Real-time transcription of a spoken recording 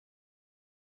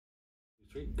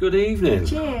Good evening.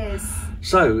 Cheers.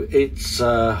 So it's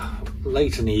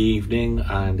late in the evening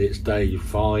and it's day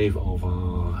 5 of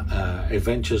our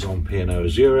adventures on P&O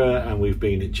Azura, and we've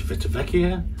been at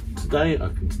Civitivecchia today. I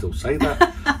can still say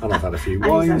that. And I've had a few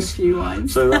wines. Had a few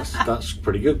wines. So that's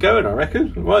pretty good going, I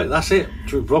reckon. Right, that's it.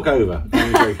 Rock over.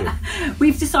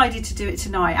 We've decided to do it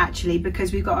tonight actually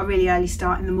because we've got a really early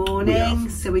start in the morning,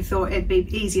 so we thought it'd be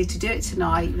easier to do it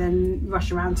tonight than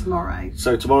rush around tomorrow.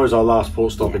 So tomorrow's our last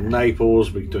port stop in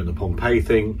Naples. We're doing the Pompeii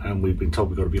thing, and we've been told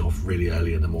we've got to be off really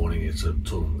early in the morning. It's a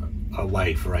sort of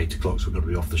away for 8 o'clock, so we've got to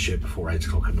be off the ship before 8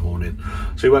 o'clock in the morning,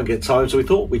 so we won't get time. So we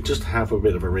thought we'd just have a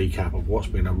bit of a recap of what's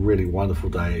been a really wonderful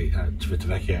day at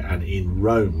Civitivecchia and in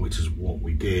Rome, which is what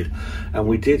we did. And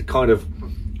we did kind of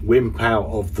wimp out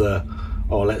of the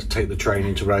let's take the train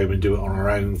into Rome and do it on our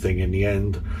own thing in the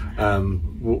end.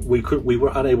 We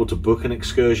were unable to book an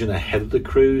excursion ahead of the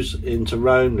cruise into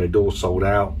Rome. They'd all sold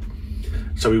out,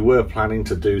 so we were planning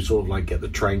to do sort of like get the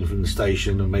train from the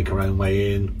station and make our own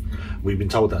way in. We've been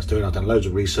told that's doing. I've done loads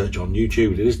of research on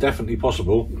YouTube. It is definitely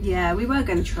possible. Yeah, we were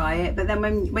going to try it, but then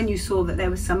when you saw that there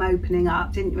was some opening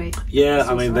up, didn't we? Yeah,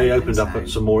 I mean, they opened up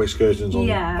some more excursions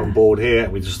on board here.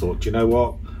 We just thought, do you know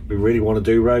what? We really want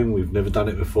to do Rome. We've never done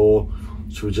it before,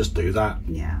 so we just do that.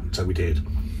 Yeah. So we did.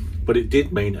 But it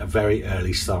did mean a very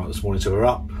early start this morning. So we're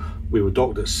up. We were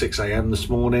docked at 6 a.m. this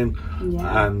morning,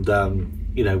 and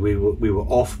you know, we were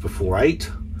off before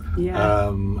 8. Yeah.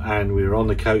 And we were on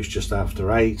the coach just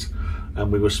after 8. And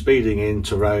we were speeding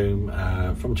into Rome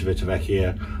from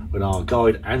Civitivecchia with our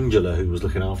guide Angela, who was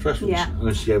looking after us.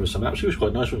 And she gave us some maps. She was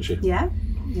quite nice, wasn't she? Yeah,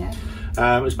 yeah.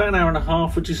 It's about an hour and a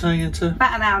half, would you say, into?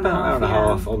 About an hour and a half. About an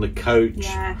hour and a half on the coach.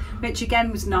 Yeah, which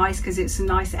again was nice because it's a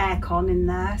nice aircon in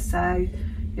there, so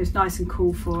it was nice and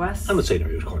cool for us. And the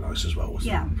scenery was quite nice as well,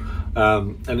 wasn't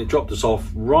it? And it dropped us off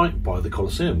right by the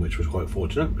Colloseum, which was quite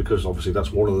fortunate because obviously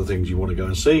that's one of the things you want to go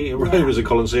and see in Rome is a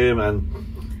Colloseum, and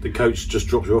the coach just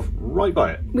drops you off right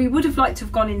by it. We would have liked to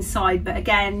have gone inside, but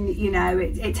again, you know,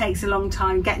 it takes a long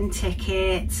time getting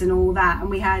tickets and all that, and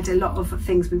we had a lot of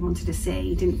things we wanted to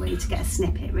see, didn't we, to get a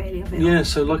snippet really of it. Yeah,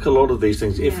 so like a lot of these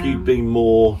things, if you'd been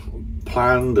more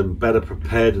planned and better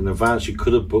prepared in advance, you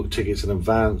could have booked tickets in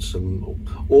advance,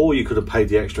 or you could have paid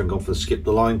the extra and gone for the skip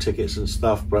the line tickets and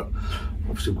stuff, but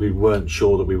obviously we weren't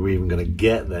sure that we were even going to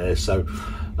get there, so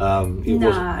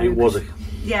it was a...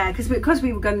 Yeah, because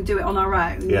we were going to do it on our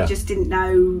own, we just didn't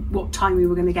know what time we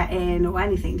were going to get in or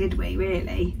anything, did we,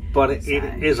 really? But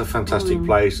it is a fantastic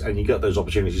place, and you get those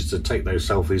opportunities to take those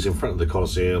selfies in front of the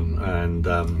Colosseum, and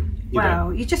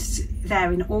you're just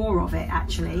there in awe of it,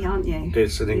 actually, aren't you?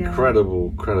 It's an incredible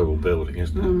building,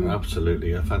 isn't it?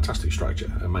 Absolutely, a fantastic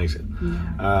structure, amazing.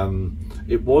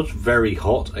 It was very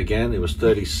hot again. It was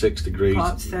 36 degrees.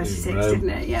 Parts 36, didn't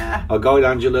it? Yeah. Our guide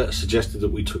Angela suggested that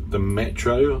we took the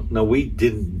metro. No, we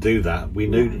didn't do that. We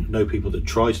know people that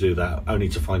tried to do that, only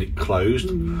to find it closed.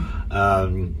 She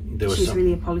was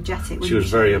really apologetic. She was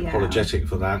very apologetic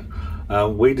for that.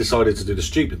 We decided to do the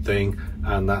stupid thing,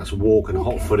 and that's walk and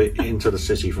hot-foot it into the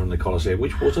city from the Colosseum,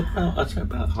 which was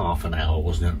about half an hour,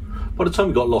 wasn't it? By the time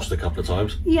we got lost a couple of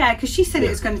times. Yeah, because she said it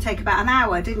was going to take about an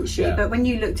hour, didn't she? But when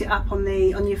you looked it up on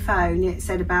your phone, it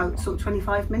said about sort of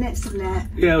 25 minutes, didn't it?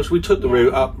 Yeah, so we took the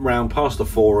route up round past the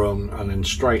Forum and then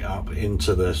straight up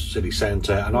into the city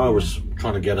centre, and I was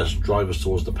trying to drive us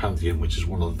towards the Pantheon, which is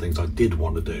one of the things I did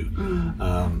want to do.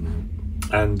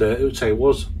 And it would say it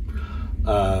was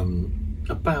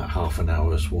about half an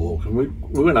hour's walk, and we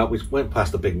went up. We went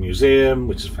past the big museum,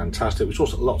 which is fantastic. We saw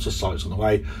lots of sights on the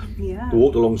way. We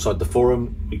walked alongside the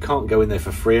Forum. You can't go in there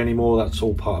for free anymore. That's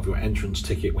all part of your entrance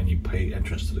ticket when you pay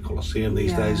entrance to the Colosseum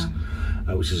these days,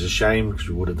 which is a shame because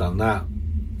we would have done that.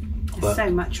 There's so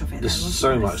much of it. There's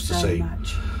so much to see.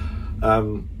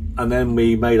 And then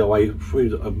we made our way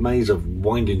through a maze of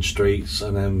winding streets,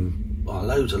 and then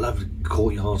loads of lovely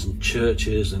courtyards and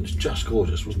churches, and it's just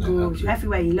gorgeous, wasn't it? Gorgeous.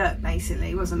 Everywhere you look,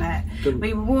 basically, wasn't it?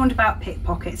 We were warned about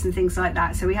pickpockets and things like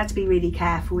that, so we had to be really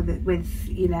careful with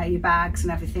you know, your bags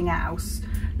and everything else.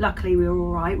 Luckily we were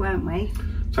all right, weren't we?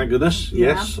 Thank goodness.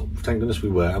 Yes, thank goodness we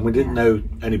were, and we didn't know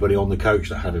anybody on the coach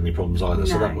that had any problems either,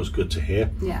 so that was good to hear.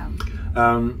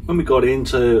 When we got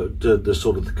into the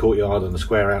sort of the courtyard and the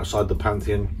square outside the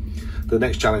Pantheon, the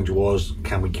next challenge was,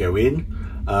 can we go in?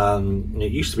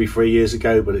 It used to be 3 years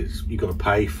ago, but you've got to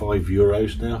pay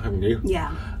 €5 now, haven't you? Now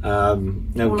all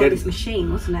on this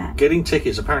machine, wasn't it? Getting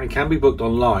tickets apparently can be booked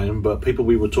online, but people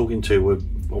we were talking to were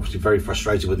obviously very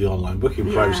frustrated with the online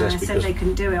booking process because they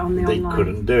couldn't do it on the online. They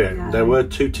couldn't do it. There were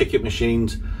 2 ticket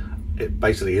machines,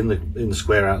 basically in the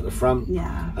square out the front,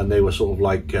 and they were sort of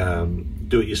like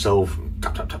do-it-yourself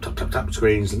tap, tap, tap, tap, tap, tap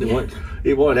screens, and it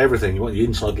wanted everything. You wanted the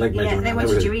inside leg measurement. They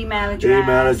wanted your email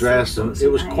address, and it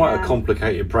was quite a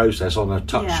complicated process on a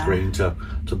touch screen to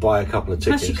buy a couple of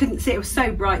tickets. Plus, you couldn't see; it was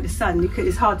so bright, the sun.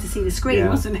 It's hard to see the screen,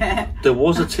 wasn't it? There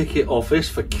was a ticket office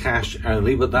for cash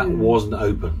only, but that wasn't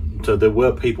open. So there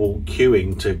were people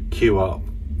queuing to queue up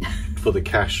for the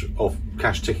cash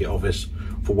ticket office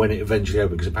for when it eventually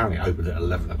opened, because apparently it opened at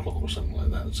 11 o'clock or something like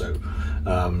that. So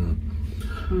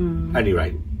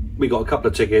anyway, we got a couple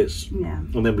of tickets,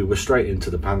 and then we were straight into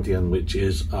the Pantheon, which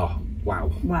is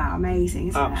wow, amazing,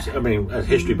 isn't it? I mean, a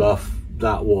history buff,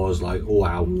 that was like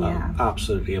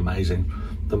absolutely amazing.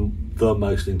 The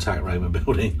most intact Roman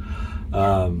building,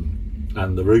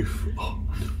 and the roof,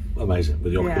 amazing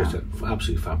with the oculus,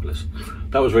 absolutely fabulous.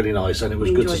 That was really nice, and it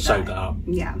was good to soak that up.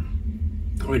 Yeah,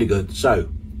 really good. So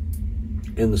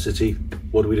in the city,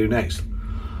 what do we do next?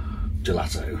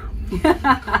 Gelato.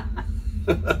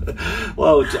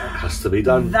 Well, it has to be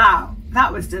done.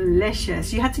 That was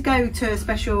delicious. You had to go to a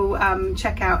special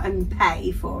checkout and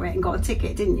pay for it and got a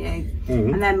ticket, didn't you?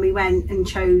 And then we went and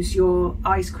chose your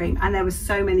ice cream, and there was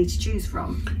so many to choose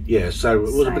from. Yeah, so it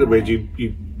was a bit of weird.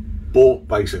 You bought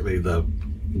basically the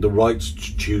rights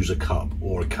to choose a cup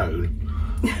or a cone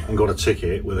and got a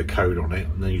ticket with a code on it,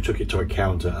 and then you took it to a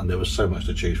counter, and there was so much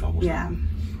to choose from, wasn't there?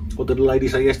 What did the lady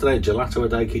say yesterday? Gelato a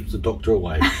day keeps the doctor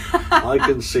away. I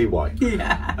can see why.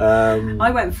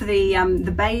 I went for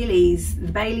the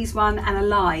Bailey's one and a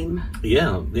lime.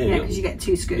 Yeah, because you get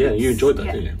 2 scoops. Yeah, you enjoyed that,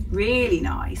 didn't you? Really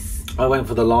nice. I went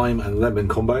for the lime and lemon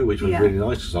combo, which was really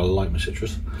nice because I like my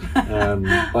citrus.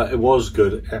 But it was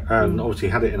good, and obviously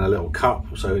had it in a little cup,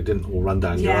 so it didn't all run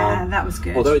down your arm. Yeah, that was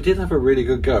good. Although it did have a really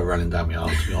good go at running down my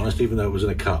arm, to be honest, even though it was in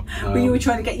a cup. But you were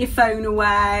trying to get your phone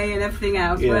away and everything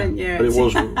else, weren't you? But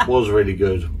it was really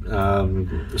good.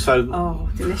 So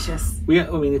delicious.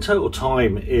 In total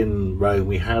time in Rome,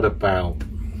 we had about,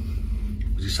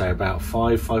 would you say, about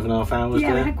 5.5 hours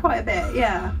there? We had quite a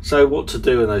bit, So what to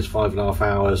do in those 5.5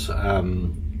 hours?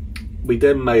 We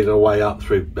then made our way up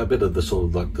through a bit of the sort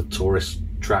of like the tourist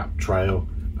trap trail,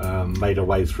 made our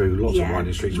way through lots of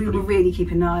winding streets. We were really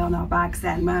keeping an eye on our bags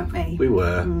then, weren't we? We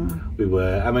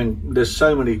were. I mean, there's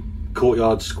so many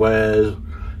courtyard squares,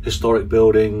 historic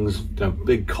buildings,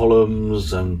 big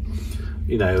columns, and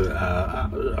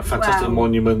fantastic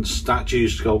monuments,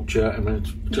 statues, sculpture. I mean,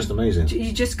 it's just amazing.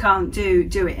 You just can't do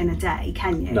it in a day,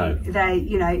 can you? No.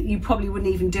 You probably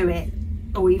wouldn't even do it,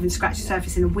 or even scratch the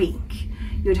surface in a week.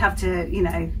 You'd have to,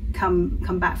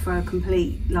 come back for a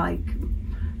complete,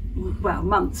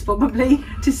 months probably,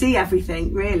 to see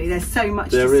everything, really. There's so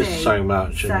much to see. There is so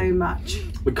much. So much.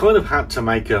 We kind of had to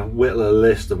make a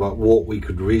list about what we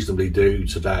could reasonably do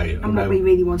today. And what we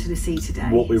really wanted to see today.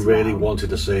 What we really wanted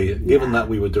to see, given that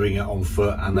we were doing it on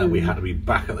foot and that we had to be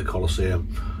back at the Colloseum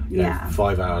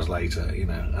 5 hours later,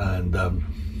 and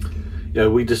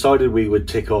we decided we would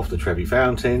tick off the Trevi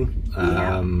Fountain.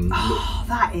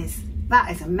 That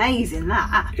is amazing,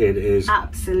 that. It is.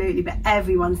 Absolutely, but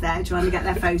everyone's there trying to get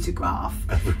their photograph.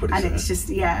 Everybody's there. It's just,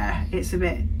 it's a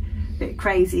bit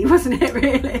crazy, wasn't it,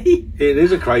 really? It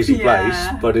is a crazy place,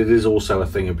 but it is also a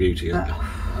thing of beauty, isn't it?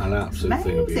 An absolute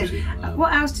thing of beauty.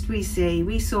 What else did we see?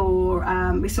 We saw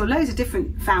loads of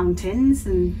different fountains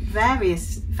and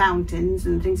various fountains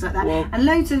and things like that, and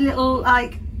loads of little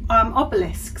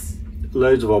obelisks.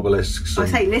 Loads of obelisks. I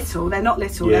say little, they're not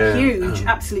little, they're huge,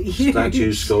 absolutely huge.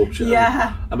 Statues, sculpture.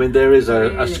 Yeah. I mean, there is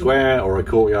a square or a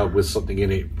courtyard with something in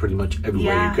it pretty much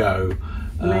everywhere you go.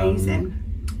 Amazing.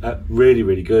 Really,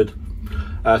 really good.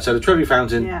 So the Trevi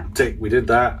Fountain, tick, we did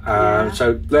that.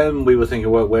 So then we were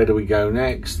thinking, well, where do we go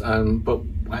next? But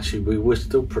actually we were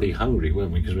still pretty hungry,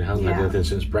 weren't we? Because we hadn't had anything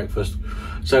since breakfast.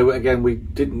 So again, we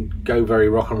didn't go very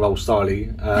rock and roll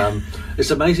styly.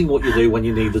 It's amazing what you do when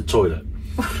you need the toilet.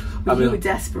 You were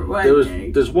desperate, weren't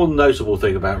you? There's one notable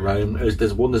thing about Rome,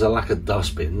 there's a lack of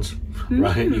dustbins,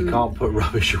 right? You can't put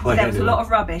rubbish away. There was a lot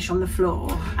of rubbish on the floor,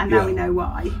 and now we know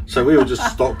why. So we were just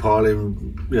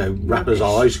stockpiling, wrappers,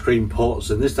 ice cream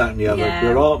pots, and this, that, and the other.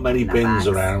 There aren't many bins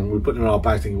around. We put it in our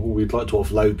bag thinking, we'd like to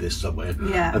offload this somewhere.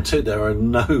 And two, there are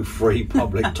no free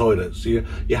public toilets. You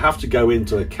have to go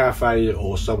into a cafe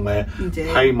or somewhere,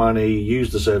 pay money,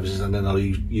 use the services, and then they'll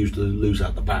use the loos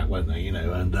out the back, won't they?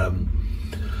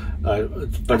 I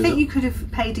think you could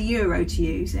have paid €1 to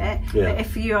use it, but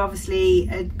if you obviously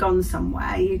had gone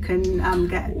somewhere, you can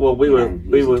get. Well, we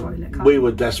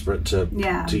were desperate to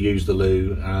use the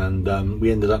loo, and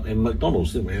we ended up in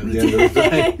McDonald's, didn't we? At the end of the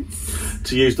day,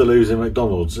 to use the loos in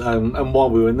McDonald's, and while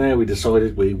we were in there, we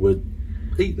decided we would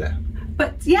eat there.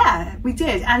 But we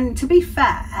did, and to be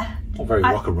fair, Not very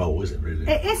rock and roll, is it really?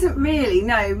 It isn't really,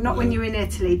 no, not when you're in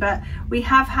Italy, but we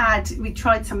tried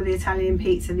some of the Italian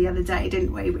pizza the other day,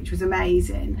 didn't we, which was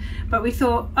amazing. But we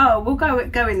thought, oh, we'll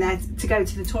go in there to go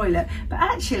to the toilet. But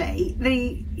actually,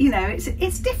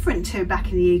 it's different to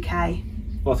back in the UK.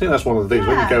 Well, I think that's one of the things,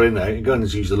 when you go in there, you go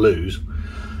and use the loos,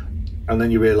 and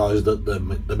then you realise that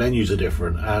the menus are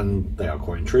different and they are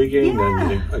quite intriguing. Yeah. Then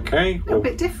you think, okay, a little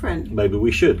bit different. Maybe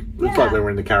we should. Yeah. It's like when we were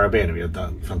in the Caribbean, we had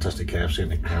that fantastic KFC in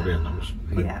the Caribbean.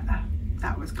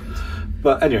 That was good.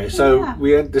 But anyway, so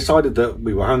we had decided that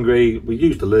we were hungry. We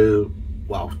used the loo.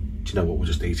 Well, do you know what? We'll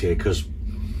just eat here because,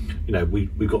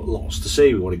 we've got lots to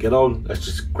see. We want to get on. Let's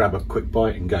just grab a quick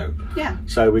bite and go. Yeah.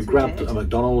 So we grabbed a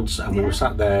McDonald's and we were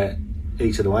sat there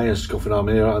eating away and scoffing our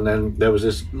meal, and then there was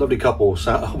this lovely couple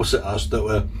sat opposite us that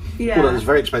were pulled out this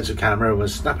very expensive camera and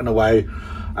was snapping away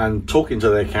and talking to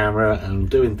their camera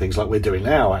and doing things like we're doing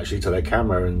now, actually, to their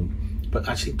camera, but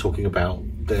actually talking about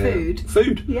their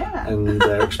food and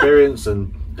their experience,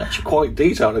 and actually quite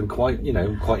detailed and quite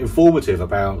informative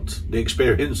about the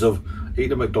experience of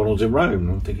eating at McDonald's in Rome.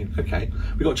 I'm thinking, okay,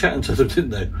 we got chatting to them, didn't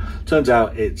they? Turns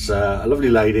out it's a lovely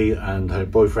lady and her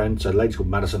boyfriend, so a lady called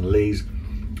Madison Lees.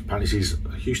 Apparently she's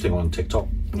a huge thing on TikTok.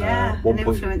 Yeah, an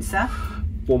influencer.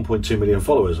 1.2 million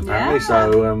followers apparently.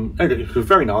 So it was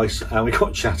very nice, and we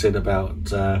got chatting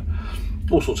about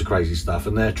all sorts of crazy stuff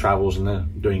and their travels, and they're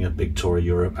doing a big tour of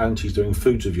Europe, and she's doing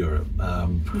Foods of Europe,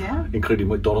 including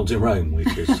McDonald's in Rome,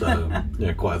 which is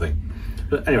quite a thing.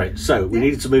 But anyway, so we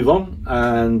needed to move on,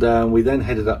 and we then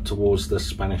headed up towards the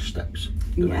Spanish Steps.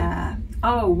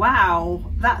 Oh wow,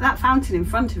 that fountain in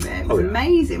front of it was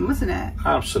amazing, wasn't it?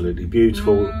 Absolutely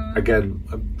beautiful. Again,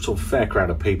 a sort of fair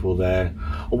crowd of people there.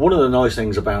 And one of the nice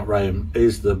things about Rome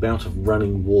is the amount of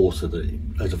running water that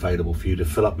is available for you to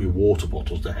fill up your water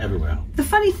bottles. They're everywhere. The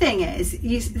funny thing is,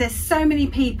 there's so many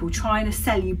people trying to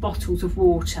sell you bottles of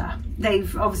water.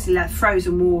 They've obviously left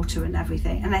frozen water and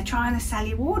everything, and they're trying to sell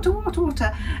you water,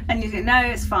 and you think, no,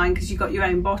 it's fine because you've got your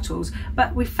own bottles.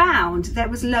 But we found there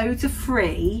was loads of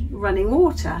free running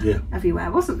water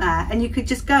everywhere, wasn't there? And you could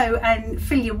just go and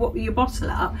fill your bottle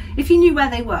up if you knew where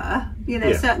they were,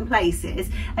 certain places,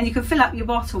 and you could fill up your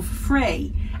bottle for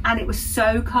free. And it was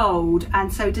so cold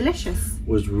and so delicious. It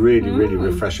was really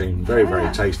refreshing,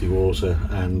 very tasty water,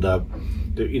 and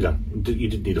you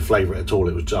didn't need to flavour it at all.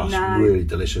 It was just really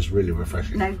delicious, really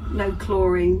refreshing. No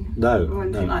chlorine. Or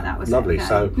anything like that. Was lovely. No.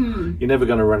 So you're never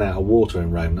going to run out of water in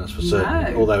Rome, that's for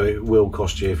certain. Although it will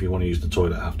cost you if you want to use the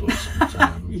toilet afterwards.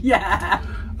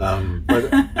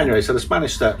 But anyway, so the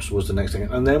Spanish Steps was the next thing,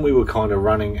 and then we were kind of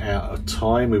running out of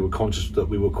time. We were conscious that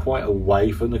we were quite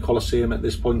away from the Colloseum at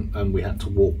this point, and we had to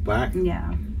walk back.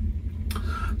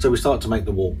 So we started to make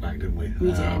the walk back, didn't we?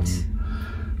 We did.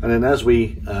 And then as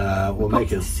we were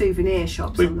making souvenir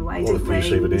shops on the way, didn't we?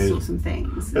 Souvenirs. Saw some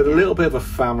things. We had a little bit of a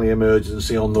family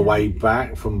emergency on the way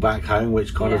back from back home,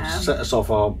 which kind of set us off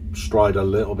our stride a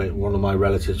little bit. One of my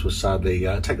relatives was sadly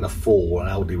taking a fall. An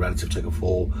elderly relative took a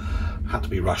fall, had to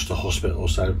be rushed to hospital.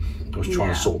 So I was trying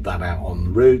to sort that out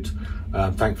en route.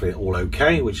 Thankfully, all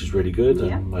okay, which is really good,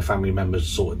 and my family members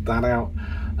sorted that out.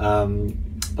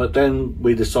 But then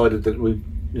we decided that we,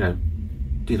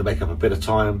 need to make up a bit of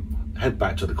time, head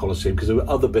back to the Colloseum, because there were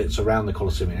other bits around the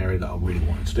Colloseum area that I really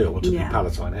wanted to do. I wanted to do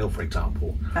Palatine Hill, for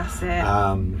example. That's it.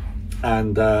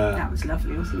 And that was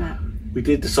lovely, wasn't it? We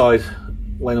did decide,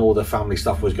 when all the family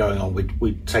stuff was going on,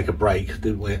 we'd take a break,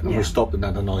 didn't we? And we stopped and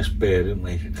had a nice beer, didn't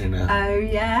we? Oh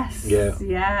yes. Yeah.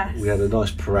 Yes. We had a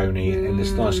nice Peroni in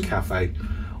this nice cafe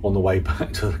on the way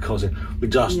back to the Colloseum. We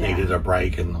just needed a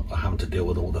break and having to deal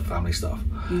with all the family stuff.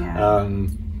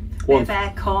 Bit of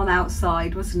aircon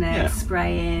outside, wasn't it?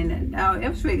 Spraying, and it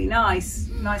was really nice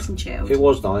and chilled. It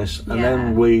was nice, and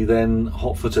then we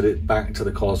hot-footed it back to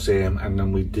the Colosseum, and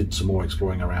then we did some more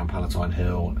exploring around Palatine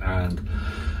Hill and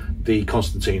the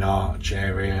Constantine Arch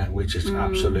area, which is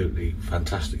absolutely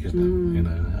fantastic, isn't it?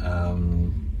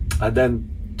 And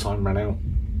then time ran out,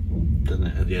 didn't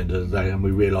it, at the end of the day, and we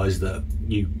realised that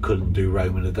you couldn't do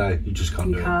Rome in a day. You just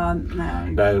can't do it.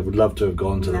 No. Would love to have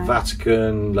gone to the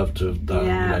Vatican, love to have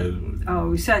done,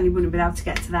 we certainly wouldn't have been able to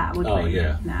get to that, would we? Oh,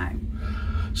 yeah. No.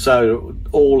 So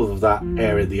all of that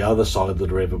area, the other side of the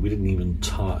river, we didn't even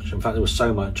touch. In fact, there was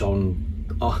so much on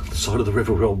the side of the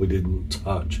river we didn't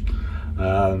touch.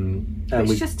 And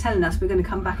it's just telling us we're going to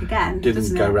come back again.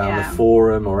 Didn't go around the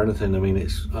forum or anything. I mean,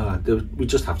 it's we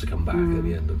just have to come back at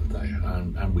the end of the day,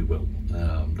 and we will.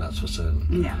 That's for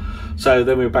certain. Yeah. So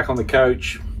then we were back on the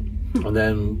coach, and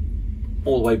then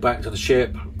all the way back to the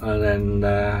ship, and then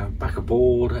back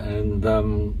aboard, and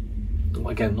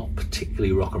again, not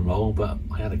particularly rock and roll, but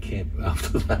I had a kip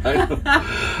after that.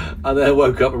 And then I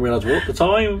woke up and realised, what's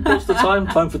the time?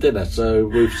 Time for dinner. So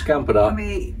we've scampered up.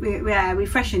 We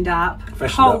freshened up.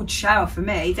 Cold shower for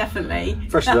me, definitely.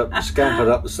 Freshened up, scampered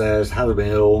up the stairs, had a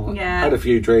meal, had a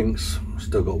few drinks.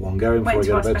 Still got one going before we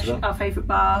go to bed tonight. Our favourite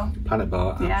bar. Planet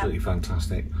Bar, absolutely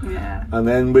fantastic. Yeah. And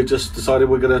then we just decided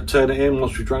we're going to turn it in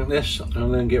once we drank this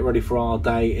and then get ready for our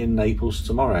day in Naples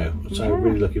tomorrow. So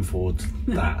really looking forward to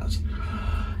that.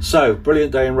 So,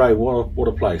 brilliant day in Rome. What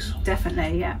a place.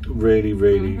 Definitely, yeah. Really,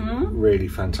 really, really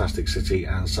fantastic city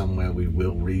and somewhere we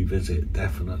will revisit.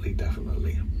 Definitely.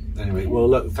 Anyway, well,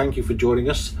 look, thank you for joining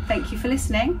us. Thank you for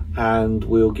listening. And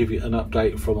we'll give you an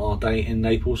update from our day in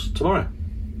Naples tomorrow.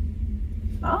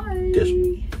 Bye.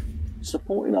 Cheers.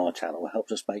 Supporting our channel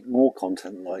helps us make more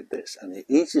content like this, and the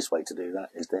easiest way to do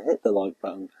that is to hit the like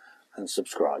button and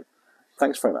subscribe.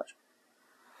 Thanks very much.